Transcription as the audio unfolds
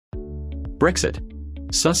Brexit.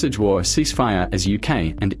 Sausage war ceasefire as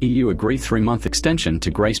UK and EU agree 3-month extension to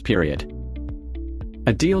grace period.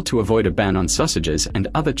 A deal to avoid a ban on sausages and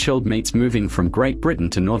other chilled meats moving from Great Britain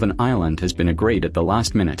to Northern Ireland has been agreed at the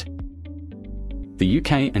last minute. The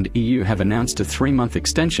UK and EU have announced a 3-month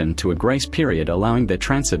extension to a grace period allowing their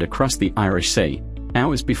transit across the Irish Sea,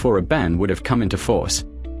 hours before a ban would have come into force.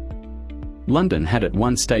 London had at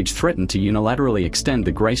one stage threatened to unilaterally extend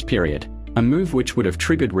the grace period, a move which would have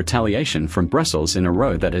triggered retaliation from Brussels in a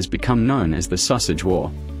row that has become known as the sausage war.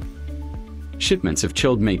 Shipments of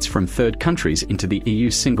chilled meats from third countries into the EU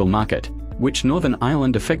single market, which Northern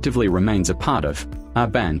Ireland effectively remains a part of, are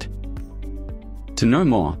banned. To know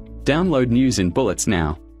more, download news in bullets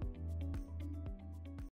now.